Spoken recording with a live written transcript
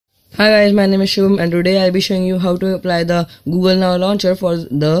Hi guys, my name is Shubham and today I'll be showing you how to apply the Google Now launcher on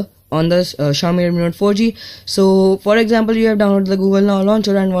the Xiaomi Redmi Note 4G. So for example, you have downloaded the Google Now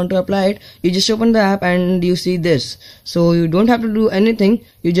launcher and want to apply it. You just open the app and you see this. So you don't have to do anything.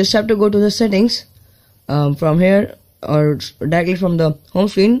 You just have to go to the settings from here or directly from the home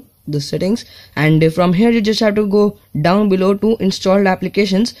screen, the settings, and from here you just have to go down below to installed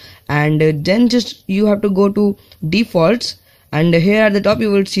applications, and then just you have to go to defaults, and here at the top you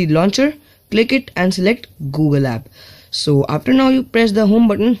will see launcher. Click it and select Google app. So after now you press the home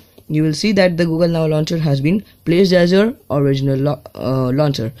button, you will see that the Google Now launcher has been placed as your original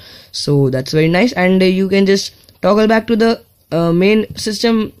launcher. So that's very nice, and you can just toggle back to the main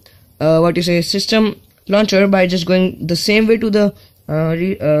system system launcher by just going the same way to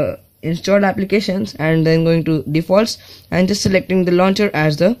the installed applications and then going to defaults and just selecting the launcher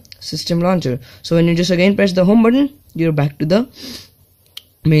as the system launcher. So when you just again press the home button, you're back to the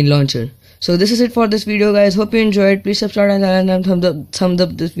main launcher. So this is it for this video, guys. Hope you enjoyed. Please subscribe and thumbs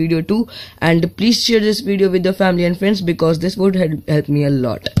up this video too, and please share this video with your family and friends because this would help me a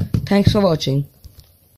lot. Thanks for watching.